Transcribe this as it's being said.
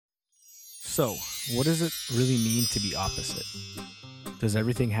So, what does it really mean to be opposite? Does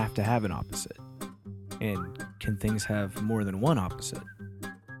everything have to have an opposite? And can things have more than one opposite?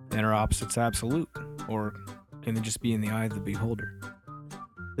 And are opposites absolute? Or can they just be in the eye of the beholder?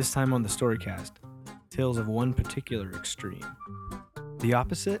 This time on the Storycast, tales of one particular extreme. The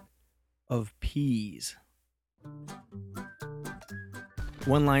opposite of peas.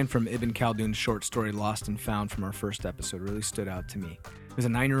 One line from Ibn Khaldun's short story Lost and Found from our first episode really stood out to me. It was a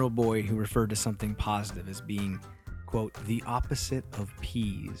 9-year-old boy who referred to something positive as being, quote, the opposite of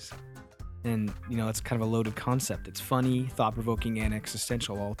peas. And, it's kind of a loaded concept. It's funny, thought-provoking, and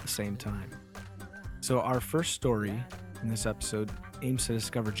existential all at the same time. So our first story in this episode aims to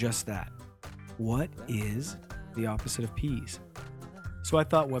discover just that. What is the opposite of peas? So I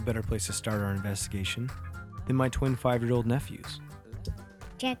thought, what better place to start our investigation than my twin 5-year-old nephews?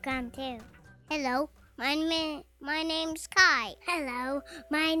 Check on 2. Hello, my name's Kai. Hello,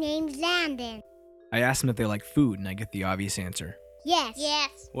 my name's Landon. I asked them if they like food, and I get the obvious answer.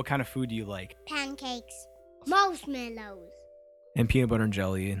 Yes. What kind of food do you like? Pancakes. Marshmallows. And peanut butter and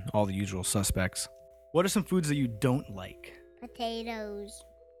jelly and all the usual suspects. What are some foods that you don't like? Potatoes,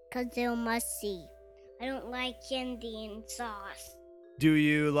 because they're musty. I don't like Indian sauce. Do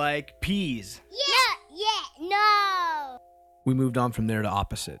you like peas? No. We moved on from there to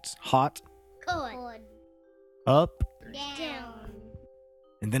opposites. Hot, Good. up, Down.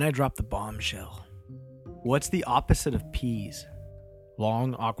 and then I dropped the bombshell. What's the opposite of peas?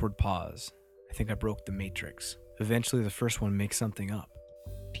 Long, awkward pause. I think I broke the matrix. Eventually, the first one makes something up.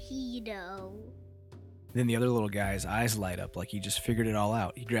 Pedo. Then the other little guy's eyes light up like he just figured it all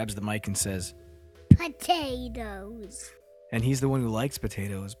out. He grabs the mic and says, Potatoes. and he's the one who likes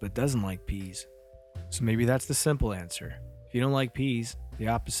potatoes but doesn't like peas. So maybe that's the simple answer. If you don't like peas, the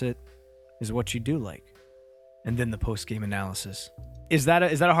opposite is what you do like. And then the post-game analysis. Is that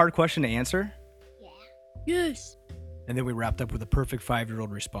a hard question to answer? Yeah. Yes. And then we wrapped up with a perfect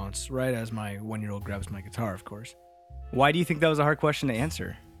 5-year-old response, right as my 1-year-old grabs my guitar, of course. Why do you think that was a hard question to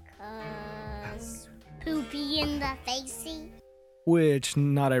answer? 'Cause poopy in the facey. Which,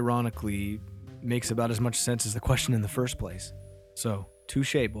 not ironically, makes about as much sense as the question in the first place. So,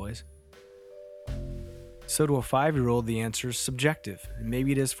 touche, boys. So to a 5-year-old, the answer is subjective, and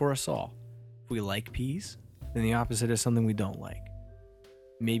maybe it is for us all. If we like peas, then the opposite is something we don't like.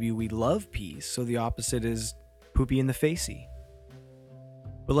 Maybe we love peas, so the opposite is poopy in the facey.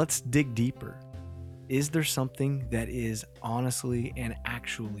 But let's dig deeper. Is there something that is honestly and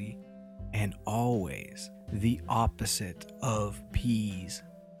actually and always the opposite of peas?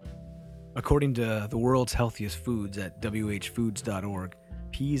 According to the world's healthiest foods at whfoods.org,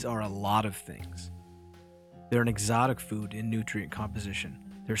 peas are a lot of things. They're an exotic food in nutrient composition.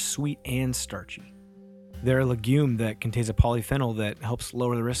 They're sweet and starchy. They're a legume that contains a polyphenol that helps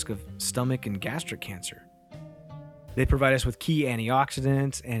lower the risk of stomach and gastric cancer. They provide us with key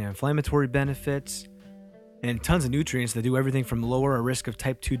antioxidants and inflammatory benefits, and tons of nutrients that do everything from lower our risk of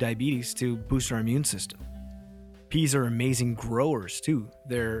type 2 diabetes to boost our immune system. Peas are amazing growers too.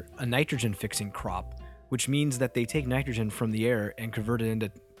 They're a nitrogen-fixing crop, which means that they take nitrogen from the air and convert it into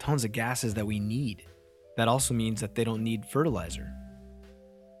tons of gases that we need. That also means that they don't need fertilizer.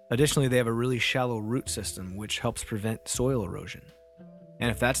 Additionally, they have a really shallow root system, which helps prevent soil erosion. And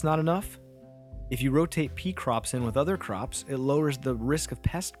if that's not enough, if you rotate pea crops in with other crops, it lowers the risk of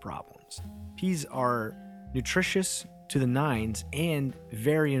pest problems. Peas are nutritious to the nines and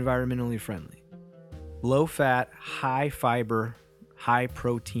very environmentally friendly. Low fat, high fiber, high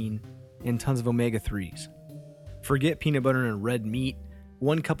protein, and tons of omega-3s. Forget peanut butter and red meat.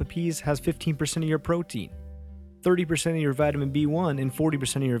 1 cup of peas has 15% of your protein, 30% of your vitamin B1, and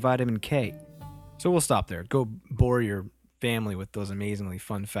 40% of your vitamin K. So we'll stop there. Go bore your family with those amazingly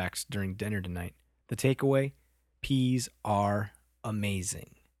fun facts during dinner tonight. The takeaway, peas are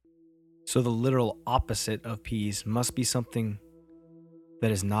amazing. So the literal opposite of peas must be something that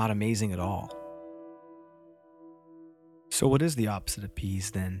is not amazing at all. So what is the opposite of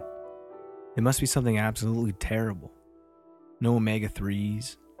peas then? It must be something absolutely terrible. No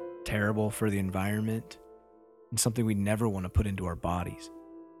omega-3s, terrible for the environment, and something we never want to put into our bodies.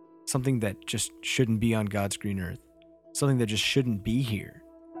 Something that just shouldn't be on God's green earth. Something that just shouldn't be here.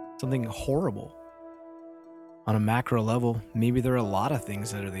 Something horrible. On a macro level, maybe there are a lot of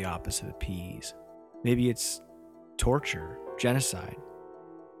things that are the opposite of peas. Maybe it's torture, genocide,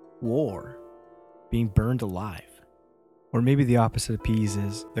 war, being burned alive. Or maybe the opposite of peas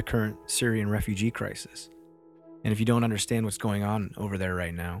is the current Syrian refugee crisis. And if you don't understand what's going on over there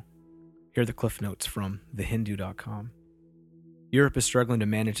right now, here are the cliff notes from thehindu.com. Europe is struggling to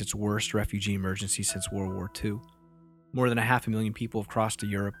manage its worst refugee emergency since World War II. More than 500,000 people have crossed to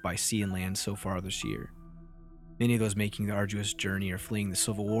Europe by sea and land so far this year. Many of those making the arduous journey are fleeing the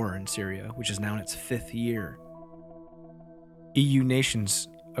civil war in Syria, which is now in its 5th year. EU nations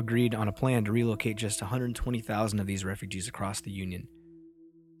agreed on a plan to relocate just 120,000 of these refugees across the Union.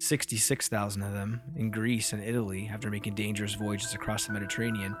 66,000 of them in Greece and Italy, after making dangerous voyages across the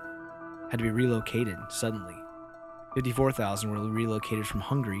Mediterranean, had to be relocated suddenly. 54,000 were relocated from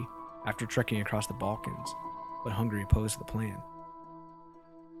Hungary after trekking across the Balkans, but Hungary opposed the plan.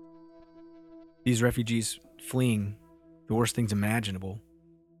 These refugees fleeing the worst things imaginable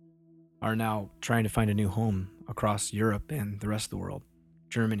are now trying to find a new home across Europe and the rest of the world.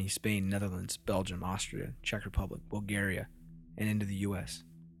 Germany, Spain, Netherlands, Belgium, Austria, Czech Republic, Bulgaria, and into the US.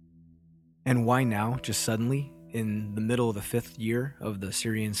 And why now, just suddenly, in the middle of the 5th year of the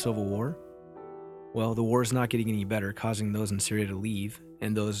Syrian civil war? Well, the war is not getting any better, causing those in Syria to leave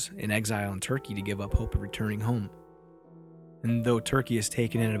and those in exile in Turkey to give up hope of returning home. And though Turkey has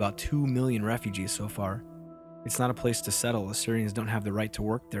taken in about 2 million refugees so far, it's not a place to settle as Syrians don't have the right to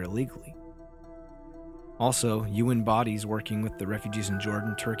work there illegally. Also, UN bodies working with the refugees in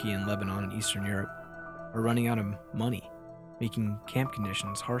Jordan, Turkey, and Lebanon and Eastern Europe are running out of money, making camp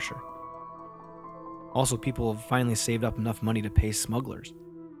conditions harsher. Also, people have finally saved up enough money to pay smugglers.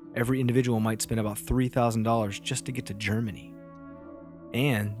 Every individual might spend about $3,000 just to get to Germany.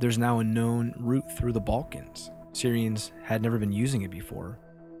 And there's now a known route through the Balkans. Syrians had never been using it before,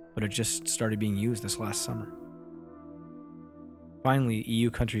 but it just started being used this last summer. Finally,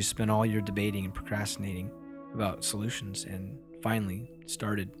 EU countries spent all year debating and procrastinating about solutions and finally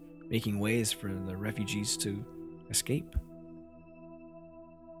started making ways for the refugees to escape.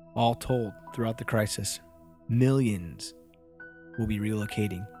 All told, throughout the crisis, millions will be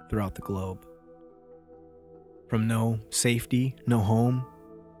relocating throughout the globe. From no safety, no home,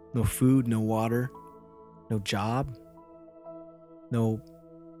 no food, no water, no job, no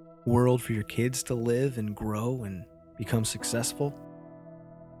world for your kids to live and grow and become successful.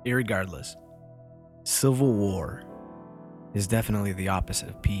 Irregardless, civil war is definitely the opposite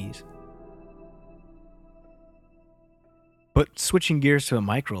of peace. But switching gears to a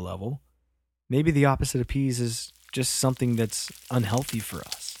micro level, maybe the opposite of peas is just something that's unhealthy for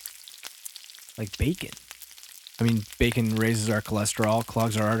us. Like bacon. I mean, bacon raises our cholesterol,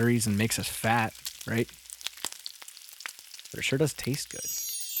 clogs our arteries, and makes us fat, right? But it sure does taste good.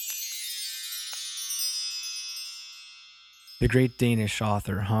 The great Danish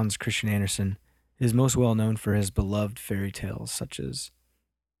author Hans Christian Andersen is most well known for his beloved fairy tales such as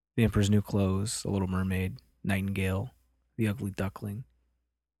The Emperor's New Clothes, The Little Mermaid, Nightingale, The Ugly Duckling.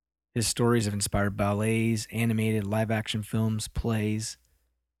 His stories have inspired ballets, animated live-action films, plays,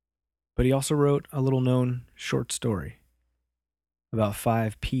 but he also wrote a little-known short story about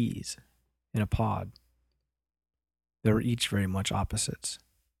 5 peas in a pod. They were each very much opposites.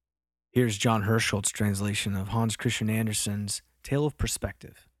 Here's John Hirschhold's translation of Hans Christian Andersen's Tale of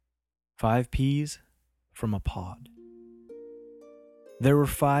Perspective, 5 peas from a pod. There were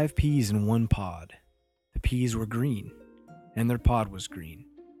 5 peas in one pod. The peas were green, and their pod was green.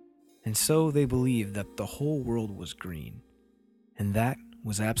 And so they believed that the whole world was green, and that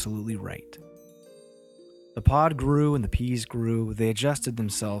was absolutely right. The pod grew and the peas grew. They adjusted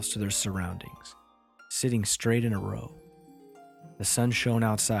themselves to their surroundings, sitting straight in a row. The sun shone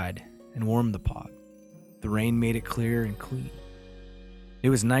outside and warmed the pod. The rain made it clear and clean. It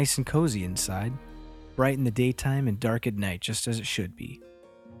was nice and cozy inside, bright in the daytime and dark at night, just as it should be.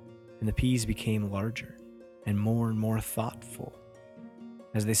 And the peas became larger and more thoughtful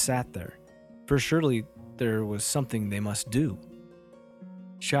as they sat there, for surely there was something they must do.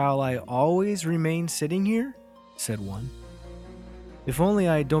 "Shall I always remain sitting here?" said one. "If only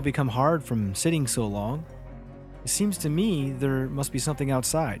I don't become hard from sitting so long. It seems to me there must be something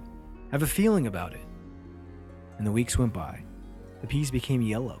outside. I have a feeling about it." And the weeks went by. The peas became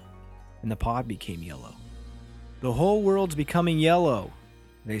yellow, and the pod became yellow. "The whole world's becoming yellow,"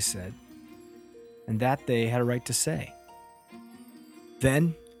 they said, and that they had a right to say.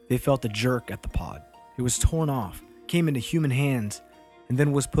 Then they felt a jerk at the pod. It was torn off, came into human hands, and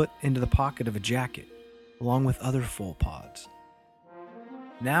then was put into the pocket of a jacket, along with other full pods.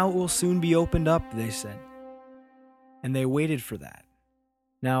 "Now it will soon be opened up," they said. And they waited for that.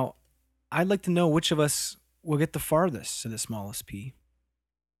 Now, I'd like to know which of us will get the farthest, said the smallest pea.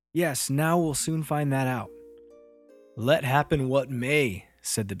 "Yes, now we'll soon find that out." "Let happen what may,"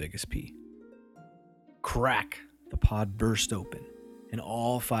 said the biggest pea. Crack! The pod burst open, and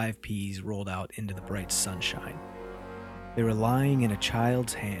all 5 peas rolled out into the bright sunshine. They were lying in a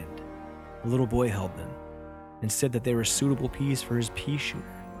child's hand. A little boy held them and said that they were suitable peas for his pea shooter.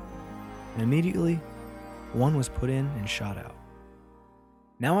 And immediately, one was put in and shot out.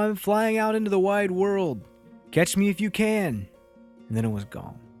 "Now I'm flying out into the wide world. Catch me if you can." And then it was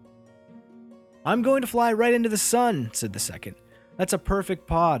gone. "I'm going to fly right into the sun," said the second. "That's a perfect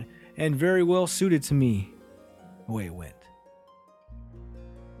pod and very well suited to me." Away it went.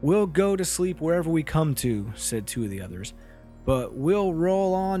 "We'll go to sleep wherever we come to," said two of the others, "but we'll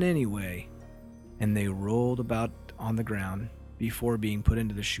roll on anyway." And they rolled about on the ground before being put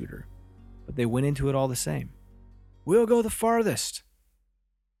into the shooter, but they went into it all the same. "We'll go the farthest."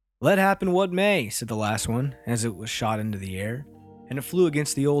 "Let happen what may," said the last one as it was shot into the air, and it flew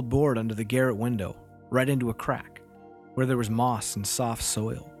against the old board under the garret window, right into a crack, where there was moss and soft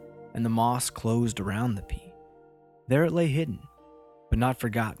soil, and the moss closed around the pea. There it lay hidden, but not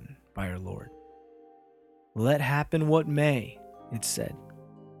forgotten by our Lord. "Let happen what may," it said.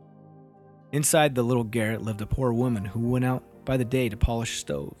 Inside the little garret lived a poor woman who went out by the day to polish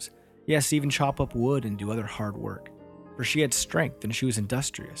stoves, yes, even chop up wood and do other hard work, for she had strength and she was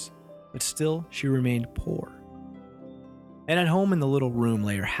industrious, but still she remained poor. And at home in the little room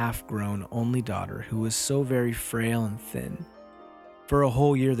lay her half-grown only daughter, who was so very frail and thin. For a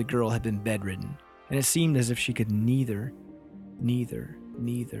whole year the girl had been bedridden, and it seemed as if she could neither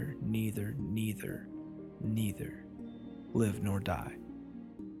live nor die.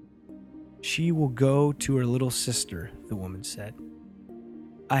 "She will go to her little sister," the woman said.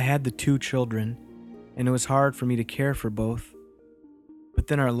 "I had the two children, and it was hard for me to care for both. But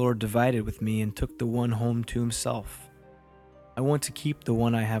then our Lord divided with me and took the one home to himself. I want to keep the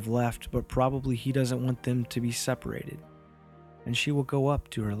one I have left, but probably he doesn't want them to be separated, and she will go up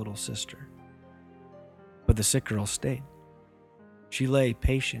to her little sister." But the sick girl stayed. She lay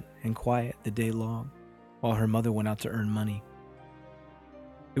patient and quiet the day long, while her mother went out to earn money.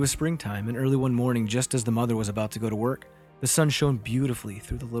 It was springtime, and early one morning, just as the mother was about to go to work, the sun shone beautifully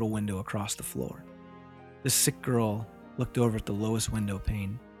through the little window across the floor. The sick girl looked over at the lowest window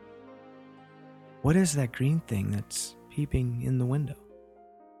pane. "What is that green thing that's peeping in the window?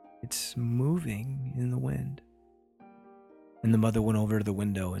 It's moving in the wind." And the mother went over to the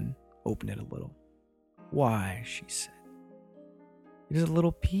window and opened it a little. "Why," she said, "it is a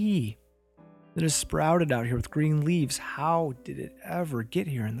little pea that has sprouted out here with green leaves. How did it ever get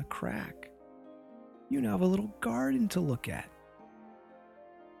here in the crack? You now have a little garden to look at."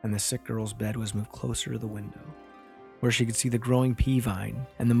 And the sick girl's bed was moved closer to the window, where she could see the growing pea vine,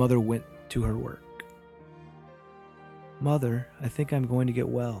 and the mother went to her work. "Mother, I think I'm going to get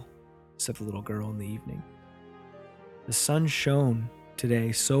well," said the little girl in the evening. "The sun shone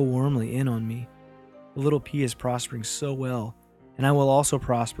today so warmly in on me. The little pea is prospering so well, and I will also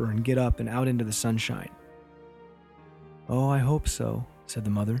prosper and get up and out into the sunshine." "Oh, I hope so," said the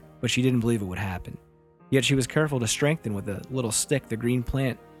mother, but she didn't believe it would happen. Yet she was careful to strengthen with a little stick the green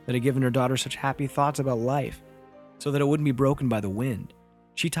plant that had given her daughter such happy thoughts about life, so that it wouldn't be broken by the wind.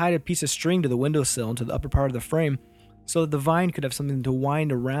 She tied a piece of string to the windowsill and to the upper part of the frame, so that the vine could have something to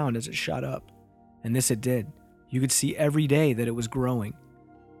wind around as it shot up. And this it did. You could see every day that it was growing.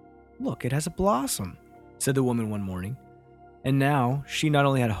 "Look, it has a blossom," said the woman one morning. And now she not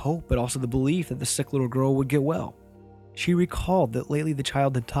only had hope, but also the belief that the sick little girl would get well. She recalled that lately the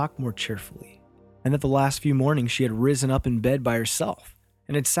child had talked more cheerfully, and that the last few mornings she had risen up in bed by herself,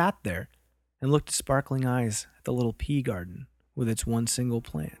 and had sat there and looked with sparkling eyes at the little pea garden with its one single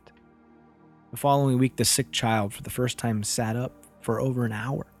plant. The following week the sick child for the first time sat up for over an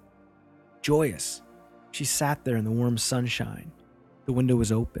hour. Joyous, she sat there in the warm sunshine. The window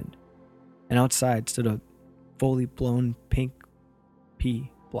was opened, and outside stood a fully blown pink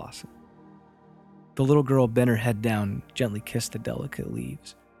pea blossom. The little girl bent her head down and gently kissed the delicate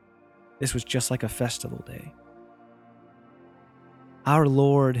leaves. This was just like a festival day. Our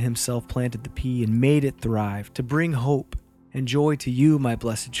Lord himself planted the pea and made it thrive to bring hope and joy to you, my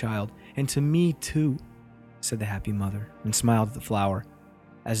blessed child, and to me too, said the happy mother, and smiled at the flower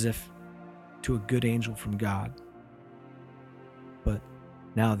as if to a good angel from God. But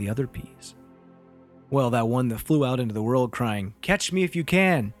now the other peas. Well, that one that flew out into the world crying, "Catch me if you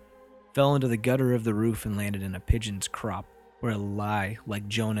can," fell into the gutter of the roof and landed in a pigeon's crop, where it lay like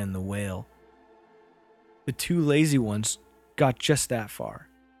Jonah and the whale. The two lazy ones got just that far,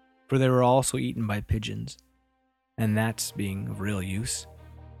 for they were also eaten by pigeons, and that's being of real use.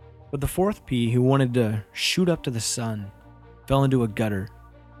 But the fourth pea, who wanted to shoot up to the sun, fell into a gutter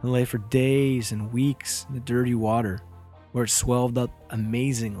and lay for days and weeks in the dirty water, where it swelled up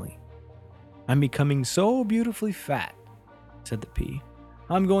amazingly. "I'm becoming so beautifully fat," said the pea.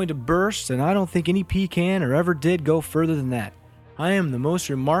 "I'm going to burst, and I don't think any pea can or ever did go further than that. I am the most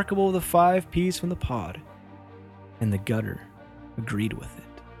remarkable of the 5 peas from the pod." And the gutter agreed with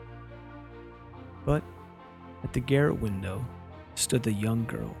it. But At the garret window stood the young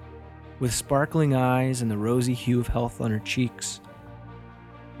girl, with sparkling eyes and the rosy hue of health on her cheeks,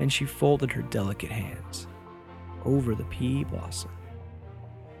 and she folded her delicate hands over the pea blossom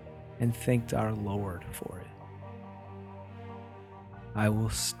and thanked our Lord for it. "I will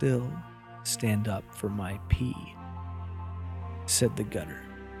still stand up for my pea," said the gutter.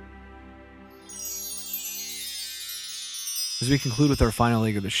 As we conclude with our final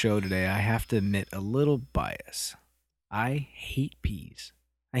leg of the show today, I have to admit a little bias. I hate peas.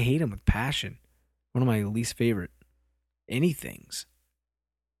 I hate them with passion. One of my least favorite anythings.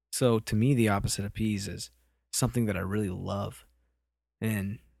 So to me, the opposite of peas is something that I really love.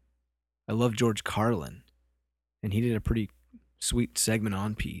 And I love George Carlin. And he did a pretty sweet segment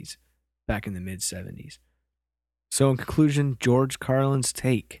on peas back in the mid-70s. So in conclusion, George Carlin's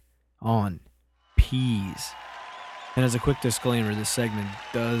take on peas. And as a quick disclaimer, this segment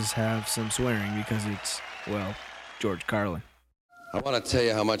does have some swearing because it's, well, George Carlin. I want to tell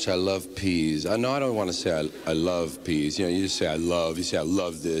you how much I love peas. I don't want to say I love peas. You know, you just say I love this.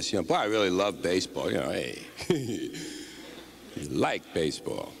 You know, boy, I really love baseball. You know, hey, you like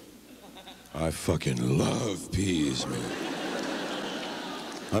baseball. I fucking love peas, man.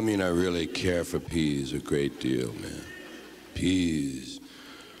 I mean, I really care for peas a great deal, man. Peas.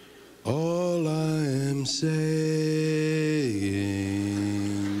 All I am saying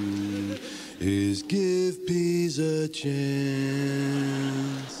is give peas a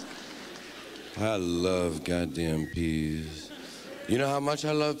chance. I love goddamn peas. You know how much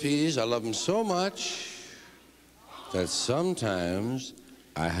I love peas? I love them so much that sometimes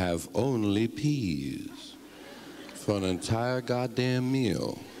I have only peas for an entire goddamn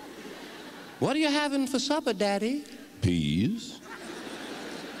meal. What are you having for supper, Daddy? Peas.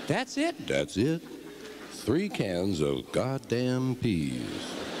 That's it? That's it. 3 cans of goddamn peas.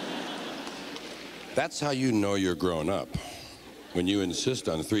 That's how you know you're grown up. When you insist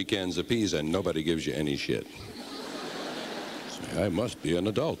on 3 cans of peas and nobody gives you any shit. Say, I must be an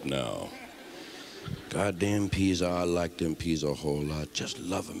adult now. Goddamn peas, I like them peas a whole lot. Just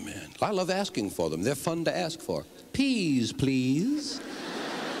love them, man. I love asking for them. They're fun to ask for. Peas, please.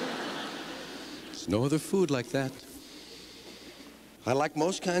 There's no other food like that. I like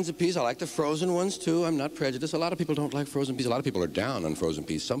most kinds of peas. I like the frozen ones, too. I'm not prejudiced. A lot of people don't like frozen peas. A lot of people are down on frozen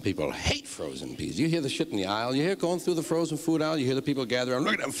peas. Some people hate frozen peas. You hear the shit in the aisle. You hear going through the frozen food aisle. You hear the people gather around.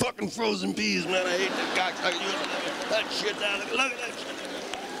 Look at them fucking frozen peas, man. I hate that cocksucker. That shit down there. Look at that shit.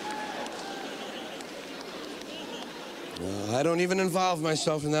 I don't even involve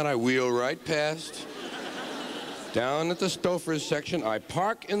myself in that. I wheel right past. Down at the Stouffer's section. I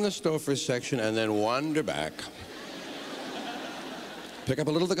park in the Stouffer's section and then wander back. Pick up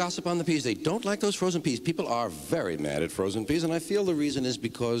a little of the gossip on the peas. They don't like those frozen peas. People are very mad at frozen peas, and I feel the reason is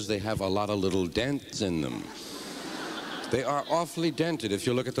because they have a lot of little dents in them. They are awfully dented. If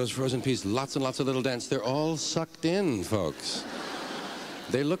you look at those frozen peas, lots and lots of little dents. They're all sucked in, folks.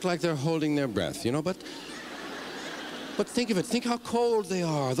 They look like they're holding their breath, you know, but think of it. Think how cold they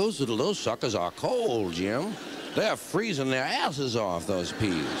are. Those suckers are cold, Jim. They're freezing their asses off, those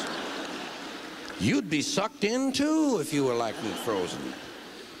peas. You'd be sucked in, too, if you were like them frozen.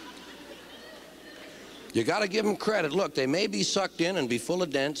 You got to give them credit. Look, they may be sucked in and be full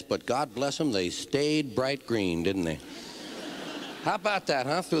of dents, but God bless them, they stayed bright green, didn't they? How about that,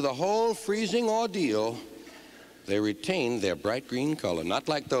 huh? Through the whole freezing ordeal, they retained their bright green color. Not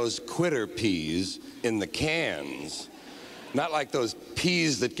like those quitter peas in the cans. Not like those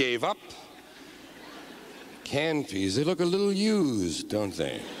peas that gave up. Canned peas, they look a little used, don't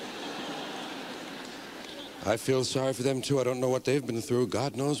they? I feel sorry for them, too. I don't know what they've been through.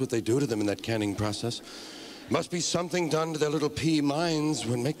 God knows what they do to them in that canning process. Must be something done to their little pea minds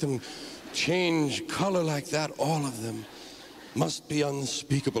would make them change color like that, all of them. Must be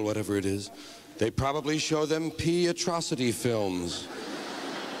unspeakable, whatever it is. They probably show them pea atrocity films.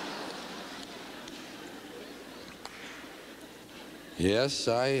 Yes,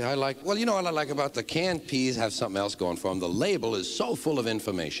 I like, well, you know what I like about the canned peas have something else going for them. The label is so full of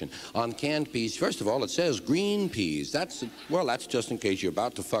information. On canned peas, first of all, it says green peas. That's just in case you're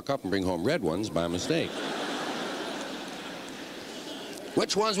about to fuck up and bring home red ones by mistake.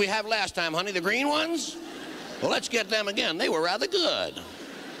 Which ones we have last time, honey? The green ones? Well, let's get them again. They were rather good.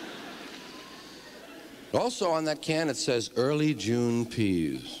 Also on that can, it says early June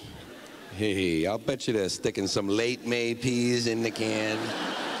peas. Hey, I'll bet you they're sticking some late May peas in the can.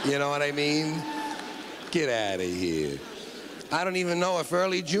 You know what I mean? Get out of here. I don't even know if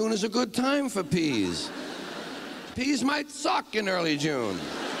early June is a good time for peas. Peas might suck in early June.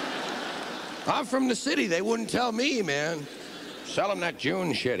 I'm from the city. They wouldn't tell me, man. Sell him that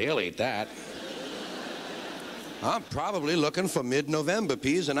June shit. He'll eat that. I'm probably looking for mid-November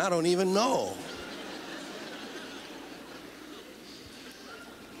peas, and I don't even know.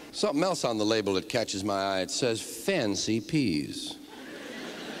 Something else on the label that catches my eye. It says fancy peas.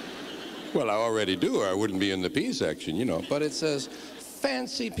 Well, I already do, or I wouldn't be in the pea section, you know. But it says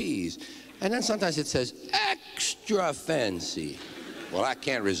fancy peas. And then sometimes it says extra fancy. Well, I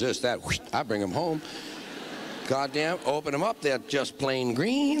can't resist that. I bring them home. Goddamn, open them up. They're just plain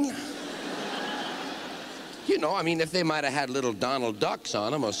green. You know, I mean, if they might have had little Donald Ducks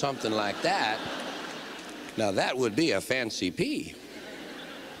on them or something like that, now that would be a fancy pea.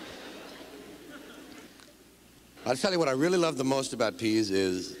 I'll tell you what I really love the most about peas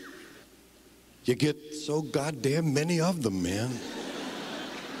is you get so goddamn many of them, man.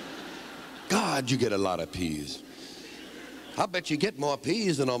 God, you get a lot of peas. I'll bet you get more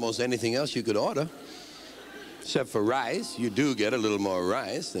peas than almost anything else you could order. Except for rice, you do get a little more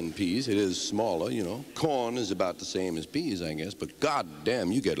rice than peas. It is smaller, you know. Corn is about the same as peas, I guess, but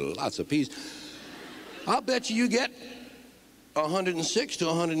goddamn, you get lots of peas. I'll bet you get 106 to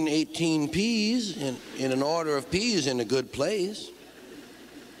 118 peas in an order of peas in a good place.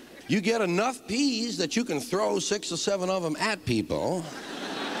 You get enough peas that you can throw 6 or 7 of them at people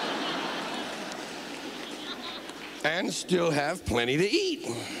and still have plenty to eat.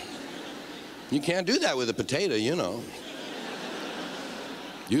 You can't do that with a potato, you know.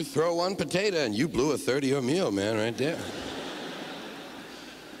 You throw one potato and you blew a 30-year meal, man, right there.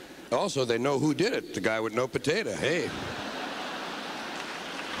 Also, they know who did it, the guy with no potato. Hey.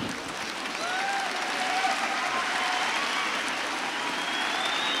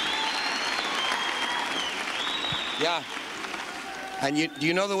 Yeah. And do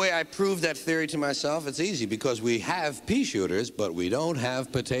you know the way I prove that theory to myself? It's easy, because we have pea shooters, but we don't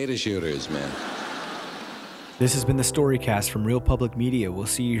have potato shooters, man. This has been the Storycast from Real Public Media. We'll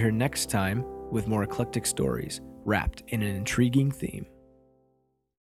see you here next time with more eclectic stories wrapped in an intriguing theme.